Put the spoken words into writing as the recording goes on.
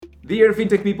Dear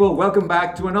FinTech people, welcome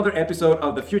back to another episode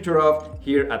of The Future of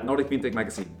here at Nordic FinTech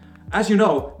Magazine. As you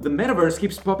know, the Metaverse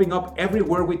keeps popping up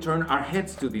everywhere we turn our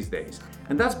heads to these days.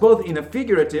 And that's both in a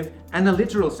figurative and a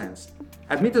literal sense.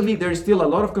 Admittedly, there is still a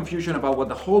lot of confusion about what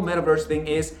the whole Metaverse thing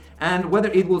is and whether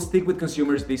it will stick with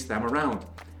consumers this time around.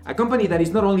 A company that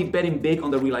is not only betting big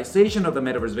on the realization of the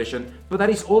Metaverse vision, but that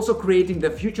is also creating the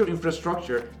future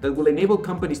infrastructure that will enable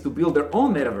companies to build their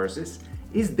own metaverses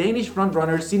is Danish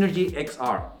frontrunner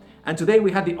SynergyXR. And today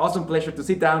we had the awesome pleasure to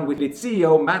sit down with its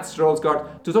CEO,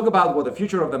 Troelsgaard, to talk about what the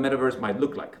future of the Metaverse might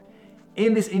look like.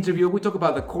 In this interview, we talk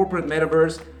about the corporate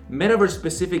Metaverse,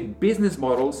 Metaverse-specific business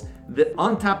models, the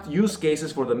untapped use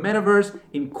cases for the Metaverse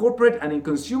in corporate and in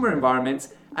consumer environments,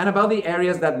 and about the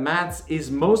areas that Mats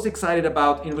is most excited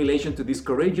about in relation to this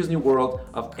courageous new world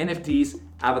of NFTs,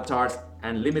 avatars,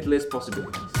 and limitless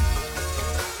possibilities.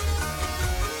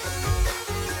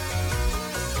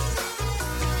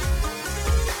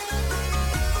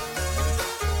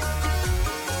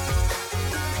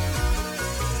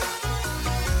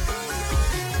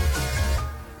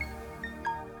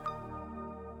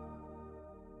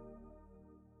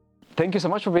 Thank you so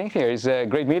much for being here. It's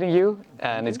great meeting you,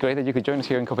 and it's great that you could join us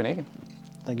here in Copenhagen.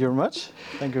 Thank you very much.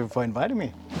 Thank you for inviting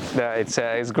me.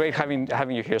 It's great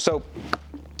having you here. So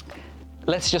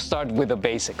let's just start with the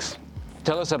basics.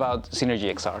 Tell us about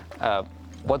SynergyXR.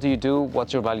 What do you do?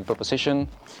 What's your value proposition?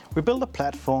 We build a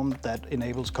platform that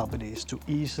enables companies to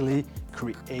easily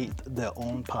create their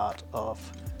own part of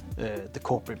the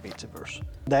corporate metaverse.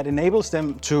 That enables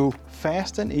them to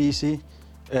fast and easy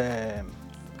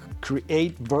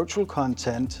create virtual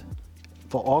content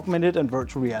for augmented and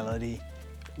virtual reality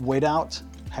without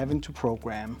having to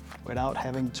program, without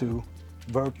having to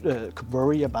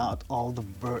worry about all the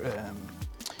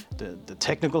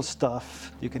technical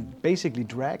stuff. You can basically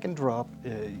drag and drop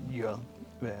your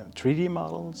 3D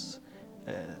models,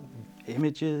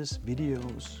 images,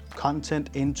 videos,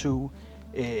 content into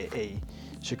a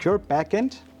secure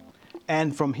backend,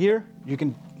 and from here you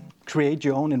can create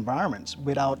your own environments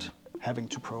without having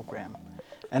to program.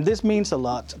 And this means a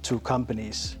lot to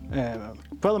companies.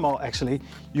 Furthermore, actually,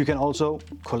 you can also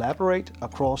collaborate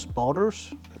across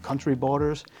borders, country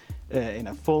borders, in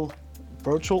a full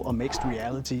virtual or mixed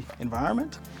reality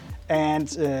environment,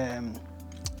 and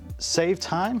save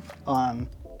time on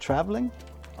traveling,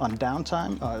 on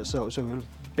downtime. So you'll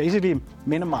basically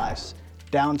minimize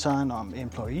downtime on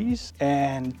employees,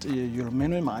 and you'll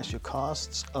minimize your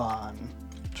costs on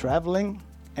traveling.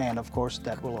 And of course,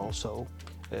 that will also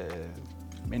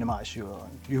minimize your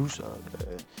use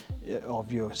of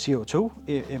your CO2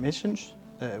 emissions,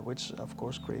 which of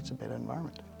course creates a better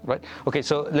environment. Right. Okay,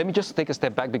 so let me just take a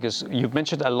step back, because you've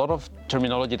mentioned a lot of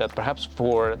terminology that perhaps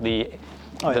for the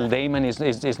layman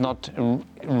is not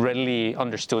readily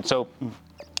understood. So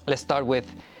let's start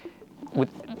with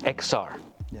XR.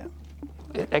 Yeah.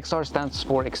 XR stands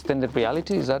for extended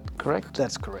reality, is that correct?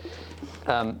 That's correct.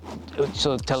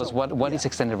 So tell us, what is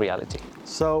extended reality?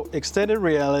 So extended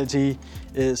reality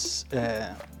is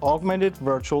augmented,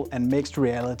 virtual, and mixed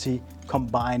reality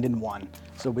combined in one.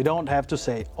 So we don't have to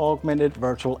say augmented,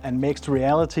 virtual, and mixed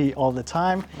reality all the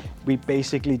time. We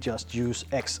basically just use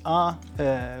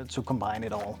XR to combine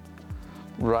it all.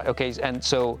 Right, okay, and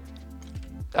so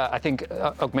I think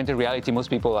augmented reality, most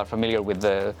people are familiar with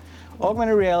the...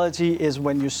 Augmented reality is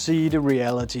when you see the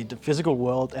reality, the physical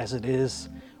world as it is,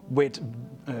 with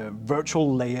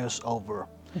virtual layers over.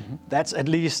 Mm-hmm. That's at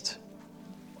least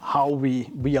how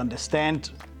we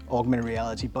understand augmented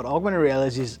reality. But augmented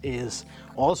reality is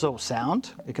also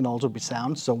sound. It can also be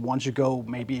sound. So once you go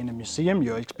maybe in a museum,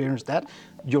 you experience that,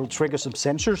 you'll trigger some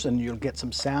sensors and you'll get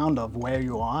some sound of where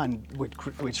you are and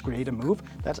which create a move.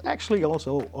 That's actually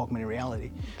also augmented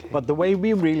reality. Okay. But the way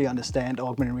we really understand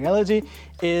augmented reality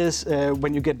is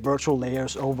when you get virtual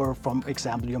layers over, from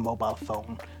example, your mobile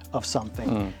phone of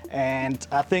something. And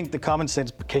I think the common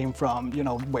sense came from,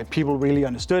 where people really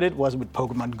understood it was with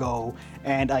Pokemon Go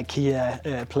and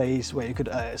IKEA place where you could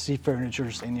see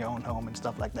furnitures in your own home and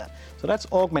stuff like that. So that's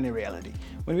augmented reality.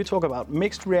 When we talk about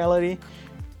mixed reality,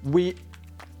 we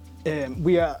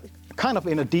are kind of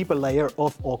in a deeper layer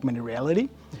of augmented reality.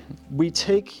 We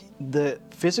take the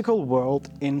physical world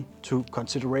into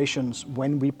considerations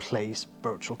when we place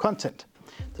virtual content.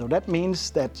 So that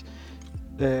means that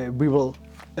we will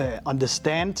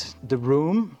understand the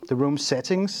room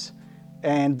settings,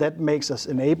 and that makes us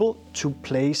enable to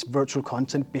place virtual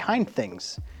content behind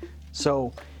things.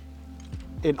 So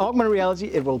in augmented reality,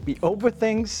 it will be over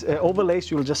things,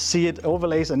 overlays, you'll just see it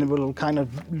overlays and it will kind of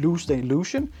lose the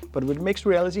illusion. But with mixed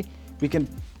reality, we can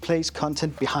place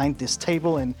content behind this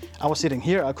table, and I was sitting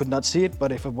here, I could not see it,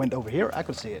 but if I went over here, I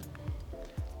could see it.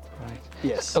 Right.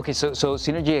 Yes. Okay, so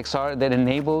SynergyXR that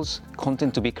enables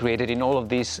content to be created in all of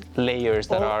these layers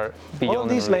that are beyond all of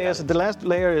these layers. The last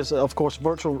layer is, of course,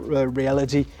 virtual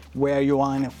reality, where you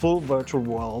are in a full virtual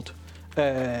world.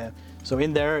 So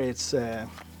in there, it's a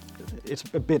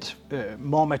bit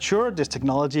more mature, this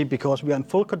technology, because we are in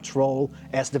full control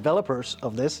as developers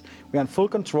of this. We are in full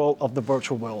control of the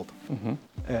virtual world.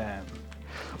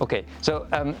 Okay, so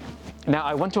now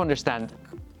I want to understand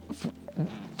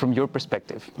from your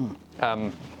perspective,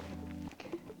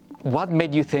 what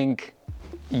made you think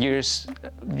years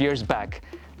back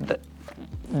that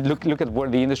look at where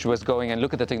the industry was going and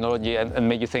look at the technology and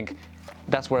made you think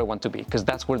that's where I want to be, because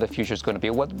that's where the future is going to be?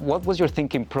 What was your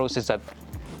thinking process that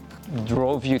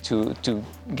drove you to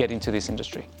get into this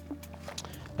industry?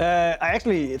 I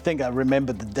actually think I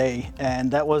remember the day,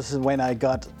 and that was when I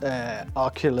got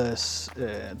Oculus,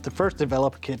 the first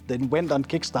developer kit. They went on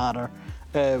Kickstarter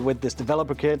with this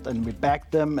developer kit, and we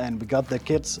backed them, and we got the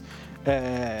kits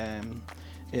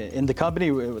in the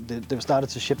company. They started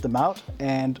to ship them out,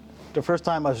 and the first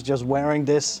time I was just wearing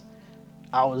this,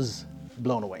 I was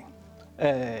blown away.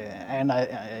 And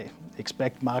I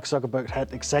expect Mark Zuckerberg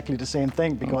had exactly the same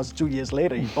thing, because 2 years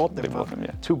later he bought them for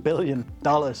 $2 billion.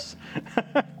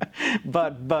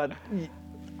 But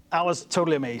I was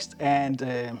totally amazed, and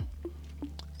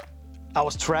I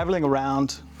was traveling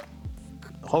around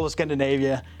whole of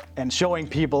Scandinavia and showing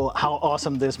people how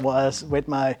awesome this was with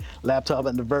my laptop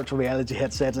and the virtual reality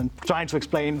headsets, and trying to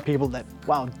explain to people that,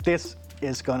 wow, this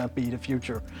is gonna be the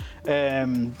future.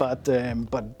 But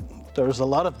there's a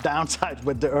lot of downsides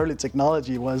with the early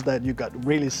technology, was that you got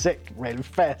really sick really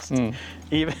fast.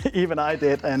 Even I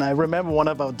did. And I remember one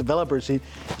of our developers, he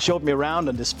showed me around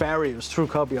on this ferry. It was a true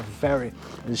copy of a ferry.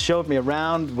 He showed me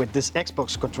around with this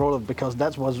Xbox controller, because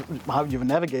that was how you were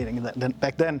navigating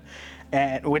back then,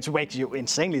 and which makes you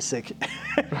insanely sick.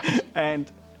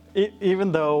 And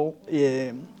even though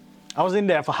I was in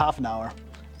there for half an hour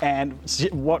and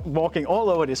walking all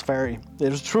over this ferry, it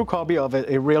was a true copy of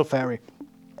a real ferry.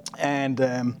 And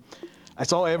I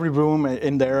saw every room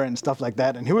in there and stuff like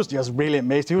that, and he was just really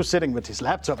amazed. He was sitting with his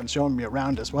laptop and showing me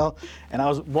around as well, and I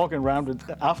was walking around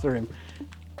after him.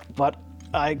 But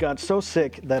I got so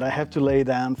sick that I had to lay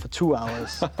down for 2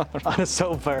 hours on a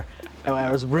sofa, and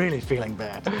I was really feeling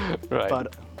bad. Right.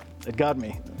 But it got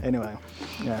me anyway.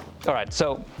 Yeah. All right,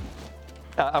 so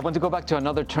I want to go back to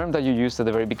another term that you used at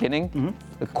the very beginning,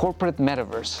 the corporate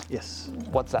metaverse. Yes.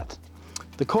 What's that?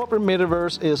 The corporate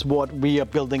metaverse is what we are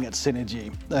building at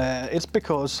Synergy. It's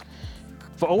because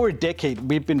for over a decade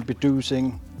we've been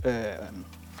producing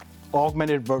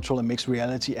augmented virtual and mixed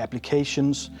reality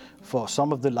applications for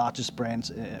some of the largest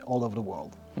brands all over the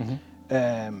world.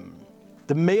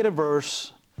 The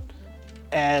metaverse,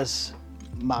 as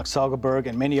Mark Zuckerberg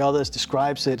and many others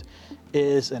describes it,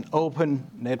 is an open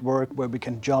network where we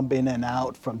can jump in and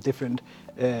out from different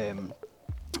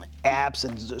apps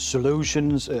and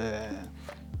solutions,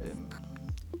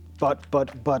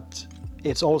 but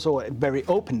it's also a very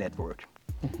open network.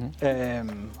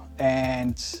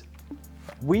 And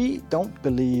we don't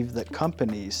believe that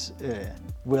companies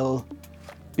will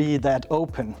be that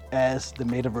open as the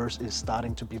metaverse is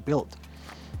starting to be built.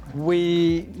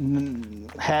 We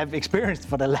have experienced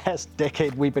for the last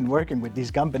decade we've been working with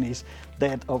these companies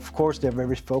that, of course, they're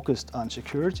very focused on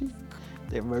security.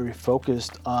 They're very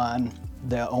focused on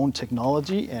their own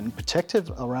technology and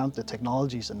protective around the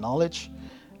technologies and knowledge,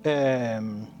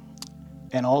 and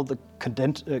all the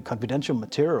confidential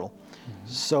material.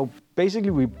 So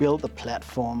basically we build a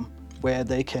platform where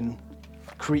they can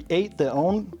create their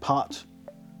own part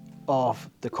of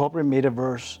the corporate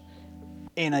metaverse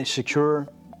in a secure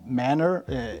manner,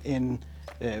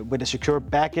 with a secure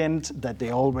backend that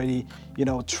they already,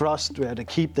 trust, where they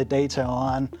keep the data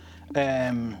on.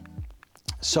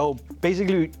 So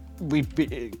basically, we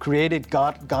created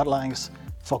guidelines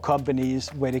for companies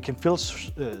where they can feel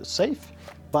safe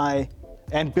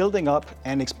and building up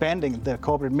and expanding the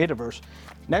corporate metaverse.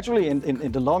 Naturally,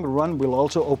 in the longer run, we'll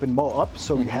also open more up,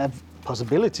 so we have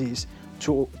possibilities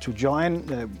to join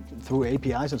through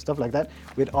APIs and stuff like that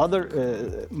with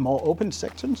other more open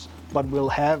sections. But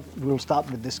we'll start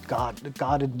with this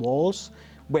guarded walls,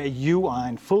 where you are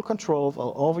in full control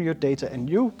over your data and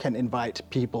you can invite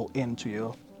people into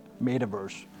your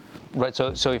metaverse. Right,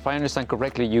 so if I understand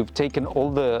correctly, you've taken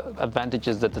all the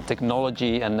advantages that the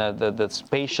technology and the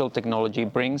spatial technology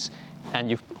brings, and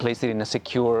you've placed it in a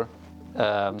secure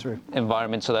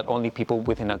environment so that only people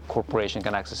within a corporation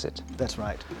can access it. That's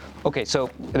right. Okay, so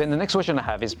then the next question I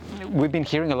have is, we've been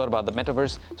hearing a lot about the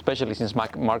metaverse, especially since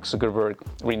Mark Zuckerberg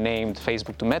renamed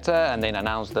Facebook to Meta and then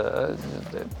announced the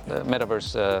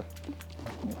metaverse,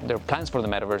 their plans for the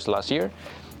metaverse last year.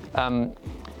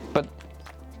 But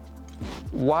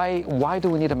why do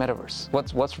we need a metaverse?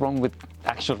 What's wrong with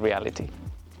actual reality?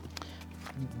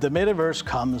 The metaverse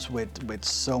comes with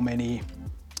so many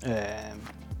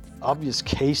obvious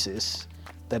cases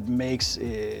that makes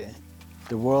the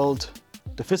world,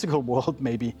 the physical world,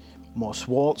 maybe more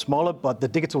smaller, but the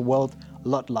digital world a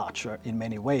lot larger in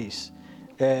many ways.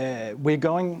 We're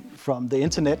going from the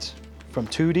internet, from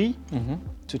 2D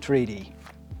to 3D.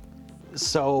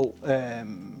 So,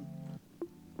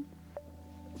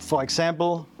 for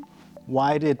example,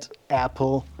 why did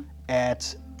Apple add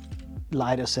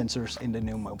LiDAR sensors in the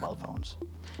new mobile phones?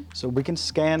 So we can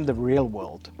scan the real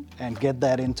world and get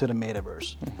that into the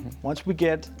metaverse. Once we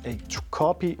get a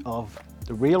copy of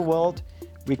the real world,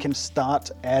 we can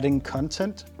start adding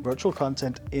content, virtual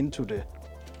content, into the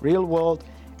real world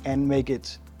and make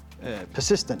it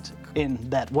persistent in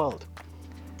that world.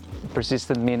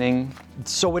 Persistent meaning?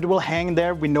 So it will hang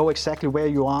there, we know exactly where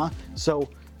you are. So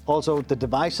also the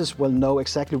devices will know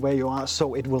exactly where you are,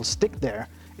 so it will stick there.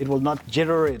 It will not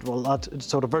jitter, it will not,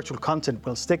 so the virtual content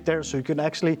will stick there. So you can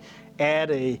actually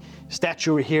add a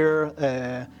statue here,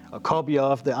 a copy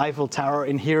of the Eiffel Tower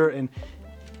in here, and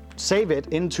save it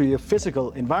into your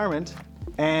physical environment.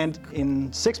 And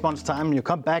in 6 months' time, you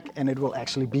come back and it will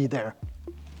actually be there,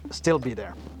 still be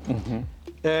there.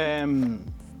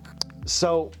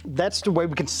 So that's the way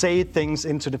we can save things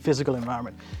into the physical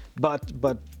environment. But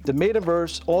the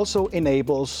metaverse also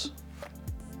enables,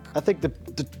 I think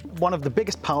one of the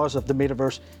biggest powers of the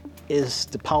metaverse is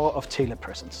the power of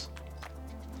telepresence.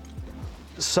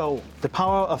 So the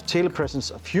power of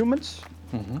telepresence of humans,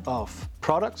 of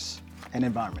products and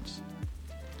environments.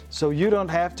 So you don't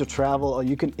have to travel, or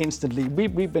you can instantly,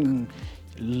 we've been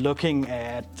looking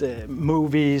at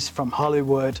movies from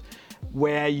Hollywood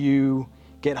where you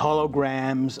get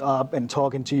holograms up and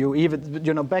talking to you. Even,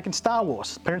 back in Star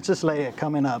Wars, Princess Leia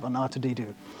coming up on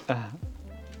R2-D2.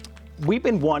 We've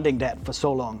been wanting that for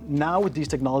so long. Now with these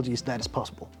technologies, that is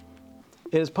possible.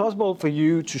 It is possible for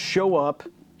you to show up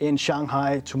in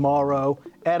Shanghai tomorrow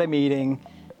at a meeting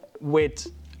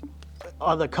with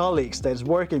other colleagues that's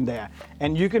working there,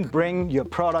 and you can bring your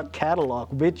product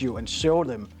catalog with you and show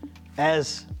them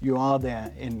as you are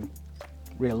there in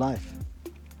real life.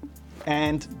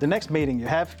 And the next meeting you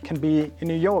have can be in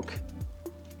New York,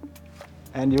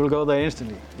 and you'll go there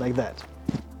instantly, like that.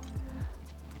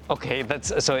 Okay,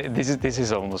 so this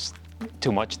is almost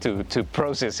too much to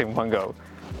process in one go.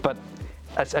 But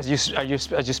as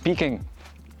you're speaking,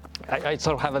 I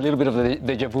sort of have a little bit of a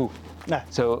déjà vu. Nah.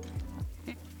 So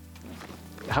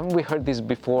haven't we heard this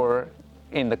before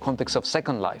in the context of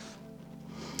Second Life?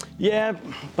 Yeah,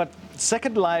 but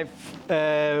Second Life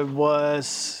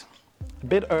was a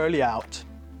bit early out,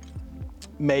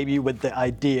 maybe with the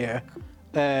idea.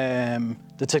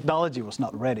 The technology was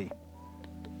not ready.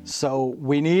 So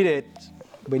we needed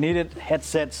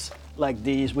headsets like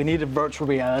these. We needed virtual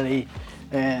reality,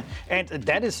 and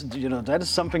that is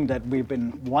something that we've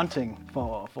been wanting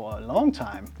for a long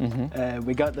time.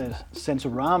 We got the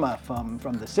Sensorama from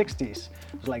the 60s.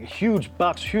 It was like a huge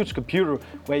box, huge computer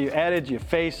where you added your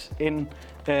face in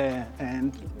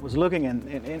and was looking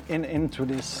into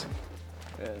this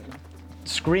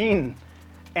screen.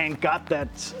 And got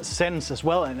that sense as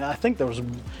well. And I think there was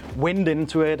wind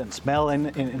into it and smell in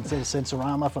the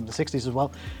Sensorama from the 60s as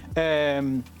well.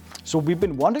 So we've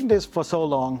been wanting this for so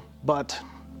long, but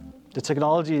the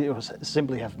technology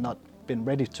simply have not been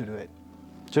ready to do it.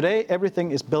 Today,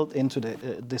 everything is built into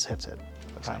this headset,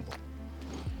 for example.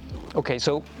 Okay,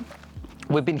 so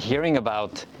we've been hearing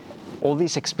about all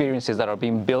these experiences that are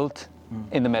being built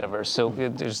in the metaverse. So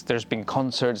there's been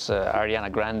concerts,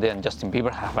 Ariana Grande and Justin Bieber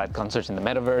have had concerts in the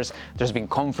metaverse. There's been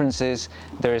conferences.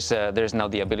 There's now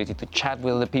the ability to chat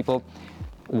with the people.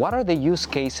 What are the use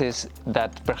cases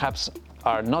that perhaps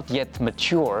are not yet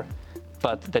mature,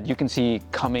 but that you can see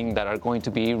coming that are going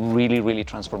to be really, really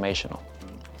transformational?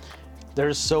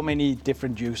 There's so many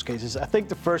different use cases. I think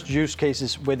the first use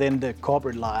cases within the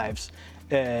corporate lives,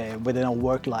 within our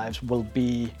work lives, will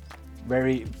be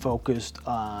very focused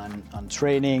on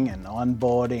training and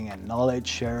onboarding and knowledge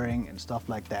sharing and stuff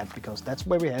like that, because that's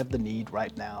where we have the need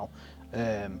right now.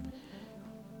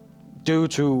 Due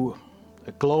to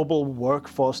a global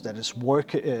workforce that is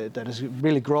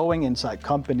really growing inside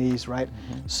companies, right?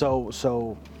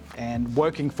 So and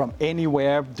working from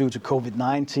anywhere due to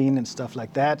COVID-19 and stuff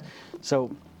like that.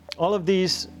 So all of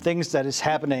these things that is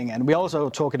happening, and we're also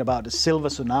talking about the silver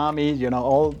tsunami,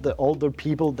 all the older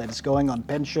people that is going on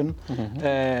pension,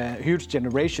 huge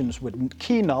generations with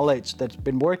key knowledge that's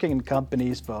been working in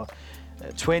companies for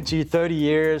 20, 30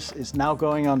 years is now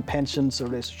going on pension. So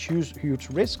there's huge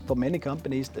risk for many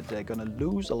companies that they're going to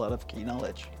lose a lot of key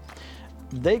knowledge.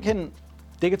 they can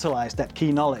digitalize that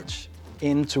key knowledge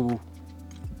into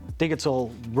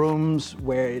digital rooms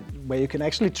where you can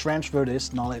actually transfer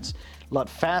this knowledge a lot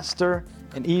faster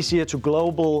and easier to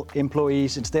global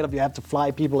employees, instead of you have to fly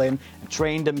people in and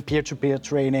train them peer-to-peer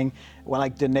training,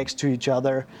 like they're next to each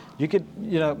other. You could,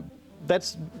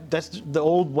 that's the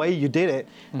old way you did it.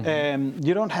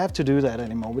 You don't have to do that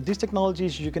anymore. With these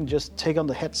technologies, you can just take on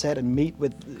the headset and meet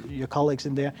with your colleagues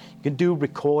in there. You can do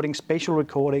recordings, spatial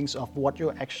recordings of what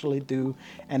you actually do,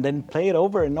 and then play it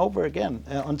over and over again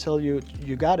until you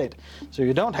got it. So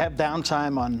you don't have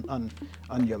downtime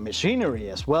on your machinery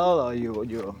as well, or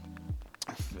your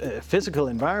physical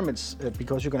environments,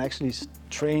 because you can actually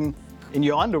train in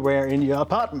your underwear in your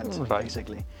apartment,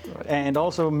 basically. Right. And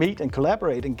also meet and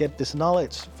collaborate and get this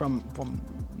knowledge from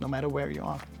no matter where you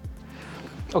are.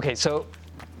 Okay, so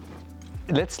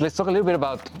let's talk a little bit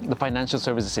about the financial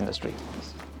services industry.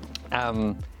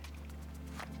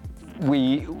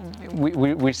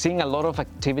 We're seeing a lot of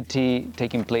activity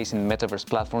taking place in metaverse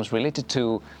platforms related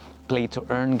to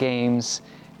play-to-earn games,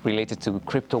 related to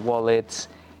crypto wallets.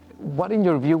 What, in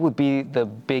your view, would be the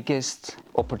biggest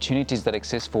opportunities that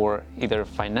exist for either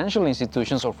financial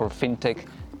institutions or for fintech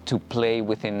to play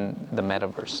within the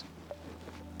metaverse?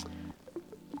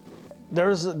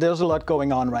 There's a lot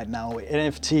going on right now.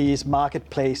 NFTs,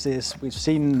 marketplaces. We've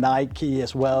seen Nike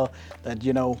as well that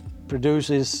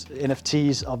produces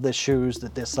NFTs of the shoes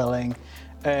that they're selling.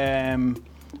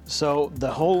 So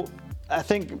I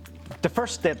think the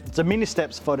first step, the mini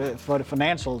steps for the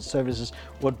financial services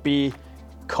would be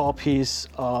copies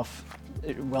of,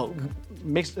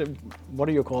 mixed, what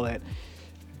do you call it?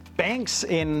 Banks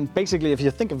in, basically, if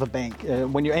you think of a bank,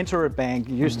 when you enter a bank,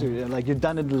 you used to, like you've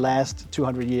done it the last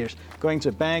 200 years, going to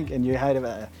a bank and you have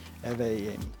a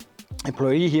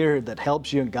employee here that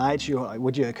helps you and guides you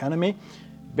with your economy.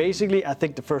 Basically, I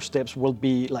think the first steps will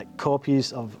be like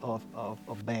copies of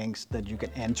banks that you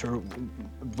can enter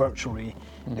virtually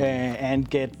and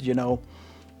get,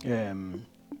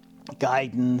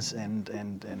 guidance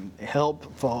and help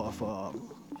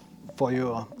for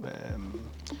your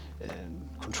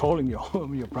controlling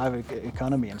your private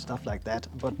economy and stuff like that.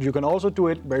 But you can also do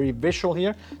it very visual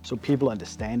here, so people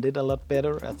understand it a lot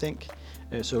better, I think.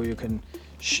 So you can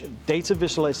data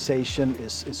visualization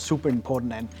is super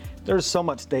important, and there's so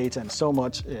much data and so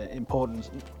much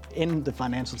importance in the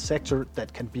financial sector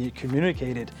that can be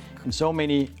communicated in so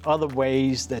many other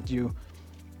ways that you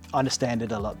understand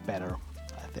it a lot better,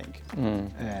 I think.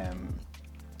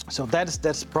 So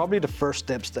that's probably the first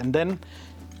steps, and then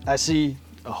I see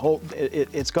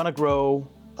it's gonna grow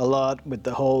a lot with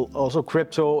the whole. Also,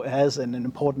 crypto has an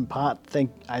important part,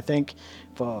 I think,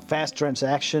 for fast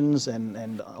transactions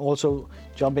and also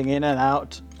jumping in and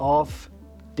out of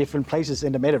different places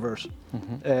in the metaverse.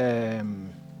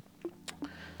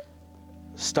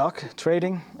 Stock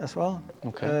trading as well.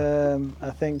 Okay.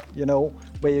 I think,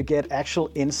 where you get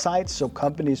actual insights, so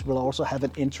companies will also have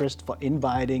an interest for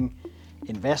inviting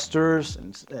investors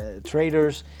and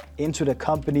traders into the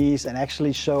companies and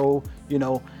actually show,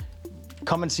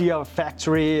 come and see our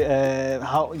factory,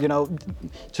 how,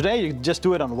 today you just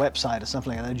do it on a website or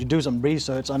something like that. You do some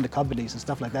research on the companies and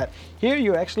stuff like that. Here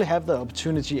you actually have the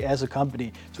opportunity as a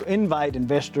company to invite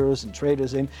investors and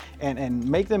traders in and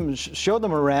make them, show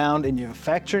them around in your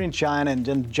factory in China, and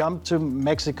then jump to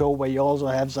Mexico where you also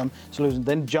have some solutions.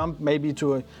 Then jump maybe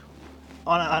to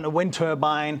on a wind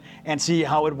turbine and see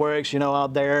how it works,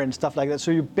 out there and stuff like that.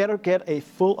 So you better get a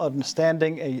full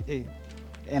understanding,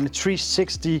 and a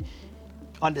 360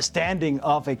 understanding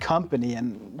of a company,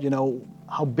 and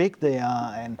how big they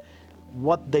are and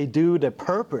what they do, their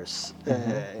purpose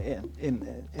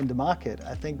in the market.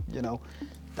 I think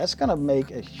that's going to make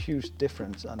a huge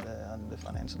difference on the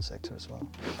financial sector as well.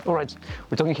 All right,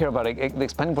 we're talking here about the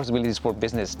expanding possibilities for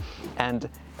business, and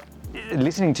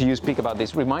listening to you speak about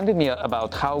this reminded me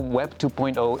about how Web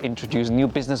 2.0 introduced new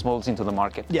business models into the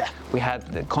market. Yeah, we had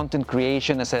the content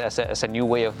creation as a new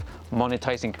way of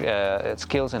monetizing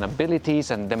skills and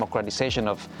abilities, and democratization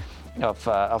of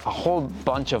a whole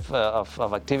bunch of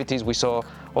activities. We saw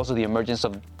also the emergence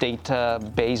of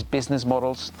data-based business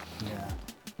models. Yeah.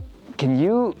 Can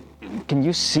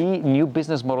you see new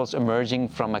business models emerging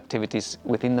from activities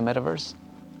within the metaverse?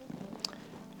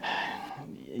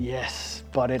 Yes,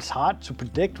 but it's hard to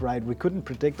predict, right? We couldn't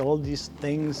predict all these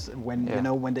things when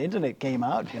when the internet came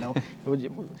out.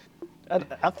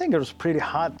 I think it was pretty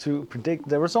hard to predict.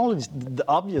 There was only the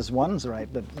obvious ones, right?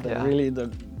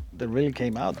 That really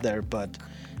came out there. But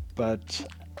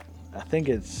I think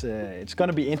it's going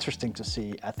to be interesting to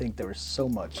see. I think there is so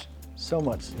much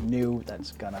new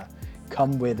that's gonna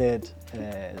come with it,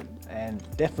 and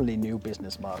definitely new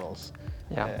business models.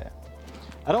 Yeah.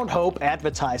 I don't hope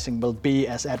advertising will be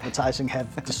as advertising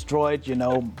have destroyed,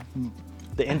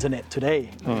 the internet today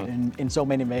in so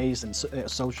many ways, and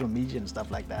social media and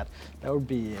stuff like that. That would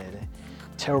be a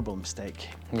terrible mistake.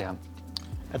 Yeah.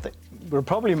 I think we'll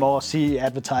probably more see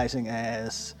advertising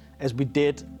as we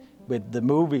did with the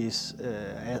movies,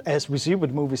 as we see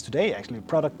with movies today, actually,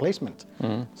 product placement.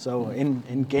 So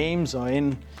in games or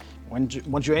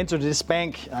once you enter this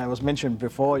bank, I was mentioned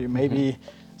before, you maybe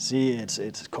see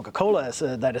it's Coca-Cola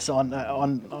that is on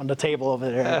the table over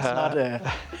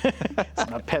there. It's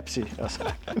not Pepsi.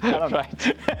 I don't know.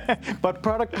 Right. But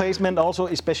product placement also,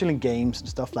 especially in games and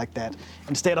stuff like that.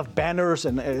 Instead of banners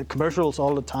and commercials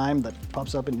all the time that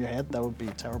pops up in your head, that would be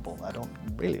terrible. I don't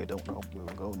hope we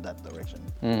will go in that direction.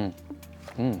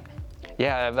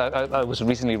 Yeah, I was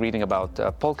recently reading about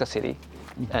Polka City.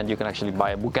 And you can actually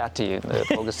buy a Bugatti in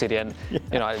Polka City, and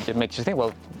it makes you think.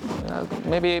 Well,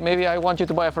 maybe I want you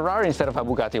to buy a Ferrari instead of a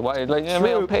Bugatti. Why?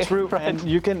 True. Right? And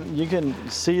you can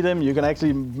see them. You can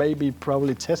actually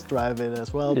probably test drive it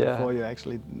as well before you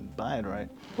actually buy it, right?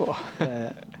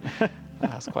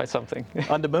 That's quite something.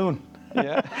 On the moon.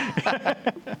 Yeah.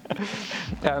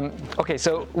 Okay,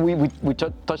 so we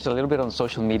touched a little bit on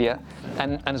social media,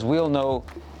 and as we all know,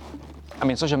 I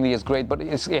mean, social media is great, but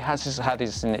it has had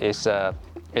its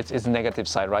negative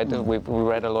side, right? We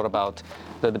read a lot about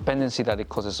the dependency that it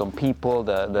causes on people,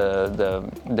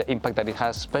 the impact that it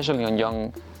has, especially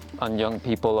on young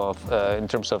people in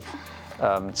terms of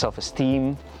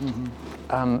self-esteem.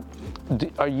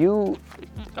 Are you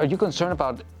concerned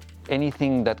about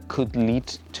anything that could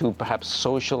lead to perhaps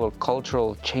social or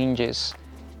cultural changes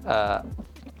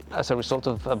as a result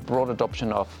of a broad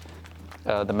adoption of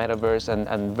the metaverse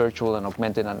and virtual and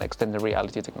augmented and extended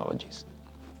reality technologies?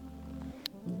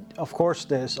 Of course,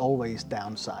 there's always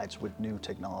downsides with new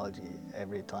technology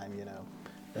every time,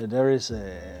 there's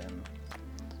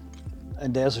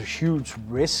a huge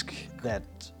risk that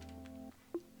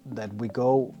they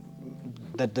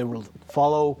will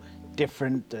follow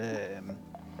different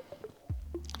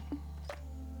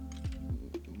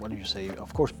what do you say?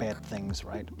 Of course, bad things,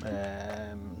 right?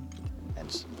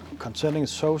 And concerning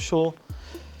social,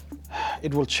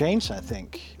 it will change, I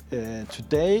think.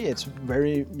 Today, it's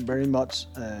very, very much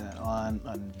on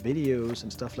videos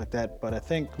and stuff like that. But I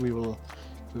think we will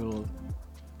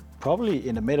probably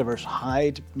in the metaverse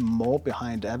hide more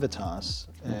behind avatars,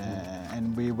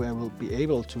 and we will be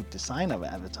able to design our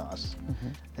avatars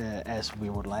as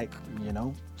we would like,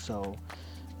 So.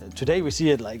 Today we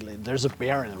see it like there's a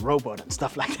bear and a robot and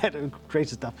stuff like that, and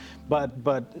crazy stuff. But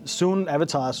soon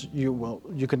avatars,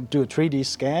 you can do a 3D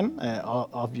scan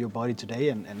of your body today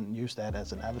and use that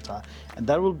as an avatar, and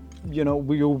that will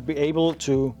we will be able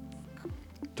to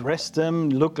dress them,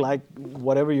 look like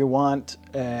whatever you want,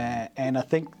 and I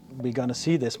think we're gonna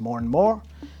see this more and more.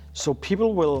 So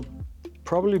people will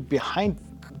probably hide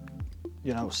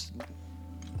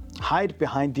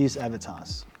behind these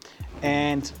avatars,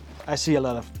 and I see a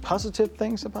lot of positive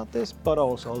things about this, but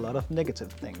also a lot of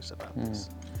negative things about this.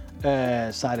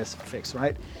 Side effects,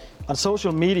 right? On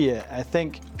social media, I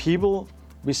think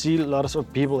we see a lot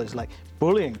of people is like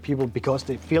bullying people because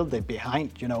they feel they're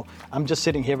behind. I'm just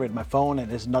sitting here with my phone,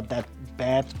 and it's not that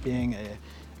bad being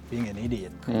an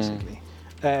idiot, basically.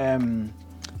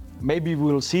 Maybe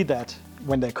we'll see that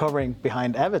when they're covering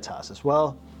behind avatars as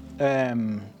well.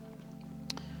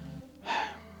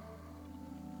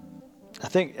 I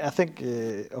think,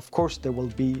 of course, there will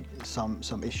be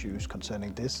some issues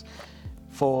concerning this.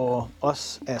 For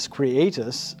us as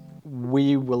creators,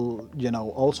 we will,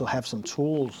 also have some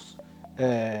tools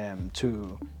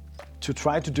to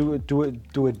try to do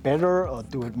it better or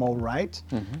do it more right.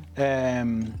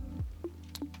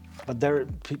 But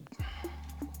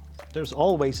there's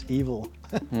always evil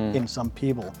in some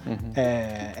people,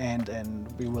 and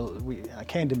I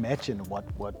can't imagine what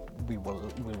we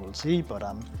will see, but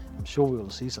I'm sure we will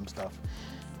see some stuff.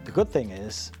 The good thing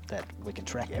is that we can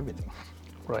track everything.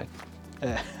 Right.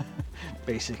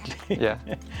 Basically. Yeah.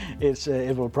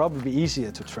 It will probably be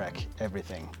easier to track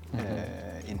everything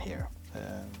in here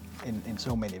in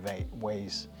so many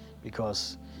ways,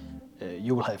 because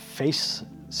you will have face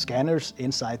scanners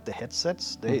inside the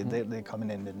headsets. They're coming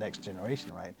in the next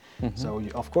generation, right? So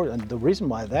of course, and the reason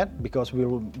why because we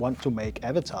will want to make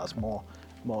avatars more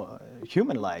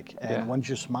human-like. And once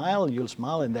you smile, you'll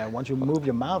smile in there. Once you move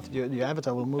your mouth, your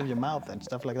avatar will move your mouth and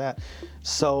stuff like that.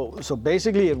 So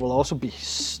basically, it will also be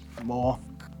more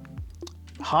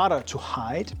harder to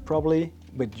hide, probably,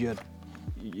 with your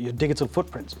digital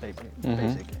footprints, basically.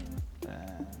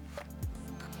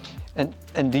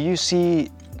 And do you see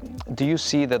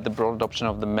that the broad adoption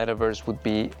of the metaverse would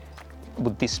be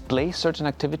would displace certain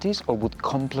activities or would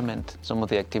complement some of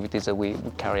the activities that we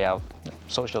carry out,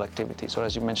 social activities, or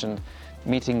as you mentioned,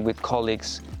 meeting with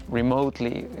colleagues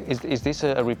remotely. Is this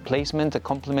a replacement, a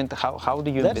complement? How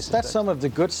do you envisage That's that? some of the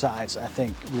good sides I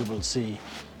think we will see.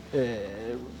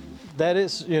 That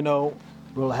is,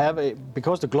 we'll have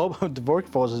because the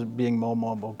workforce is being more and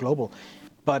more global.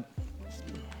 But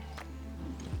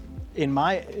in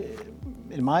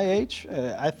my age,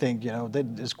 I think that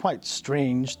it's quite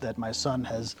strange that my son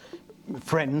has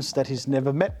friends that he's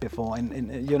never met before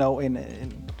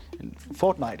in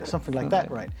Fortnite or something like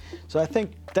that, right? So I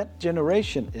think that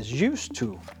generation is used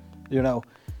to,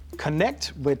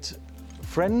 connect with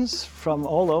friends from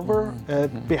all over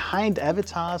behind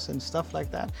avatars and stuff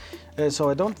like that. So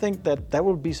I don't think that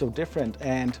will be so different,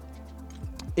 and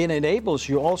it enables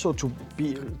you also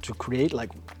to create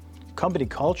like company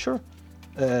culture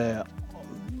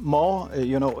more,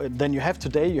 than you have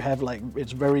today. You have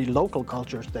it's very local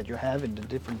cultures that you have in the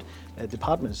different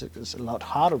departments. It's a lot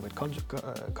harder with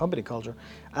company culture.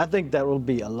 I think that will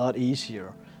be a lot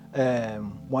easier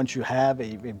once you have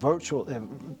a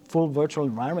full virtual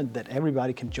environment that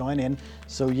everybody can join in.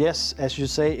 So yes, as you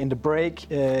say, in the break,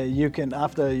 you can,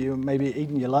 after you maybe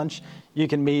eaten your lunch, you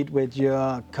can meet with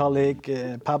your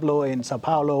colleague Pablo in Sao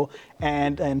Paulo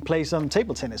and play some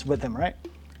table tennis with him, right?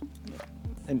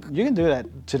 And you can do that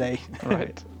today.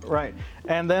 Right. Right.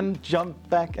 And then jump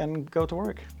back and go to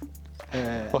work.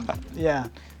 Yeah.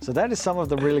 So that is some of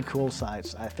the really cool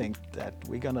sides. I think that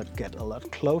we're going to get a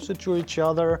lot closer to each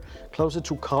other, closer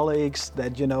to colleagues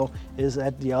that, is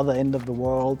at the other end of the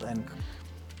world, and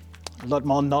a lot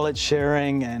more knowledge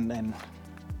sharing and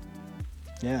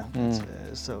yeah.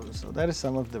 So that is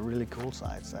some of the really cool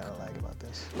sides that I like about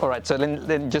this. All right. So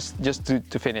then just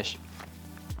to finish,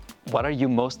 what are you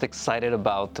most excited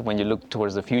about when you look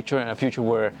towards the future, and a future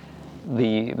where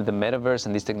the metaverse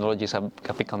and these technologies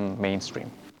have become mainstream?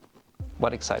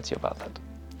 What excites you about that?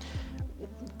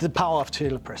 The power of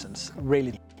telepresence,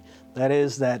 really. That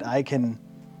is that I can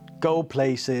go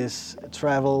places,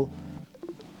 travel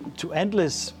to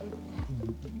endless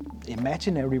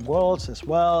imaginary worlds as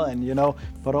well, and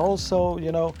but also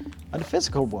on the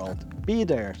physical world, be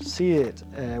there, see it,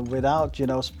 without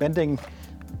spending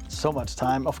so much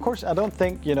time. Of course, I don't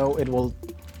think it will.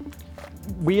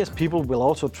 We as people will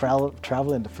also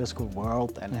travel in the physical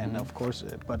world, and of course,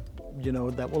 but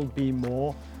that will be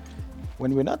more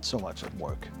when we're not so much at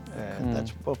work.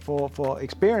 That's for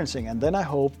experiencing, and then I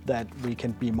hope that we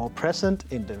can be more present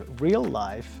in the real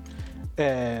life,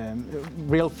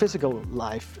 real physical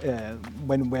life,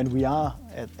 when we are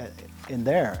in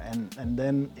there, and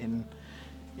then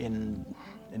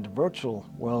in the virtual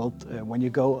world, when you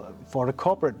go for the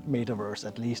corporate metaverse,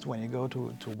 at least when you go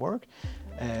to work,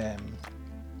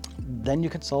 then you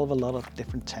can solve a lot of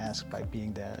different tasks by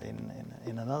being there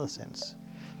in another sense.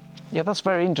 Yeah, that's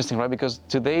very interesting, right? Because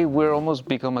today we're almost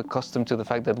become accustomed to the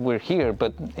fact that we're here,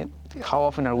 but how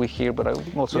often are we here? But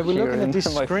I'm also we're here looking at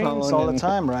these screens all the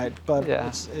time, right? But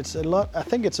it's a lot. I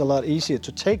think it's a lot easier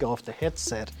to take off the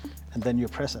headset and then you're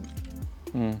present,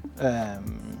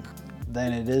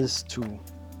 than it is to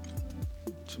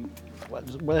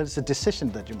well, it's a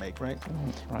decision that you make, right?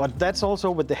 Right. But that's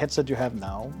also with the headset you have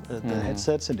now. The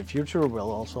headsets in the future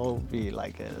will also be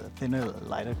like thinner,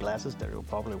 lighter glasses that you'll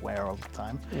probably wear all the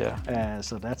time. Yeah.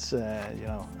 So that's,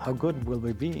 how good will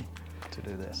we be to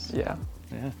do this? Yeah.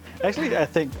 Yeah. Actually, I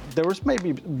think there was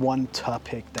maybe one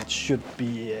topic that should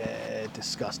be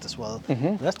discussed as well.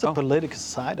 That's the political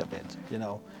side of it,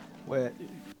 where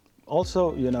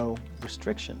also,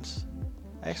 restrictions.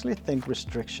 I actually think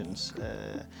restrictions,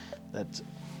 that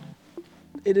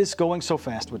it is going so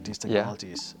fast with these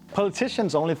technologies. Yeah.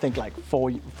 Politicians only think like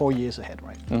 4 years ahead,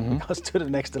 right? Because to the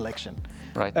next election.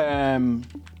 Right.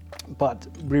 But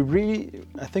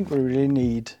I think we really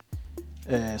need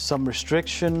some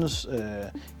restrictions,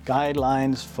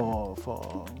 guidelines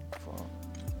for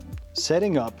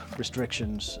setting up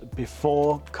restrictions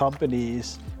before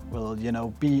companies will,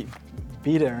 be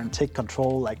there and take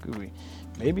control, like we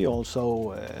maybe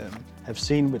also have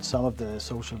seen with some of the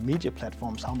social media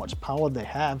platforms how much power they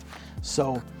have.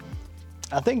 So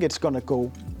I think it's going to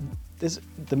go.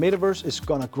 The metaverse is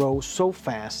going to grow so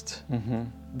fast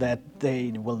that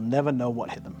they will never know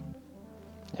what hit them.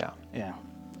 Yeah. Yeah.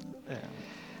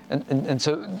 And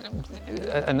so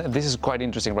this is quite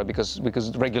interesting, right? Because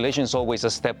regulation is always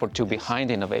a step or two behind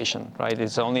innovation, right?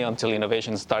 It's only until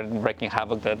innovation started wreaking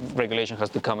havoc that regulation has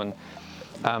to come.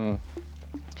 And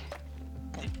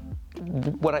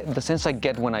the sense I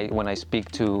get when I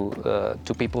speak to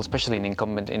people, especially in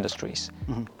incumbent industries,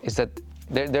 is that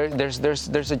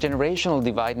there's a generational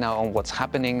divide now on what's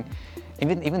happening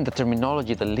even the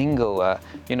terminology, the lingo.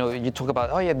 You talk about,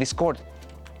 oh yeah, Discord.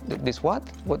 This what?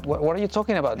 What are you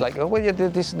talking about? Like, oh, well, yeah,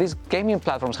 these gaming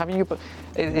platforms.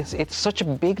 It's such a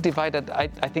big divide that I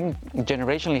think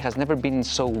generationally has never been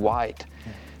so wide.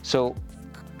 So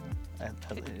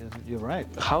you're right.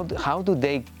 How do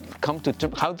they come to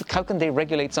terms? How can they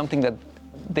regulate something that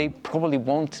they probably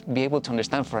won't be able to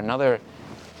understand for another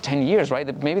 10 years, right?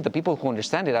 Maybe the people who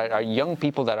understand it are young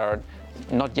people that are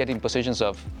not yet in positions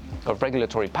of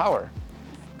regulatory power.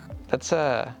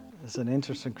 It's an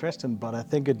interesting question, but I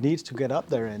think it needs to get up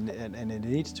there and it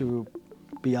needs to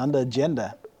be on the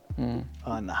agenda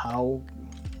on how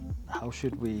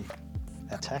should we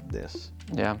attack this.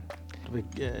 Yeah. With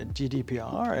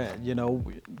GDPR,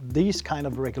 these kind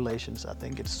of regulations, I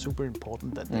think it's super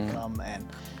important that they come, and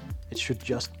it should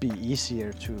just be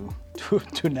easier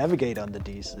to navigate under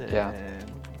these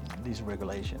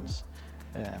regulations.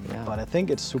 But I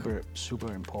think it's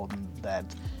super important that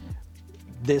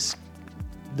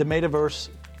the metaverse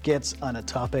gets on a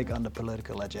topic on the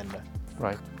political agenda.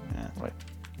 Right. Yeah. Right.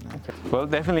 Okay. Well,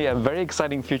 definitely a very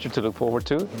exciting future to look forward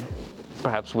to,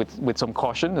 perhaps with some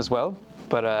caution as well.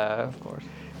 But of course,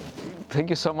 thank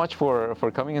you so much for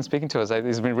coming and speaking to us.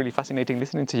 It's been really fascinating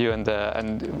listening to you, and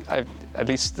I've, at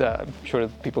least I'm sure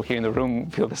people here in the room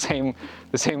feel the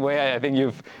same way. I think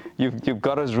you've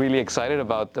got us really excited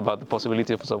about the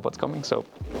possibilities of what's coming. So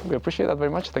we appreciate that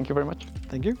very much. Thank you very much.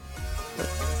 Thank you.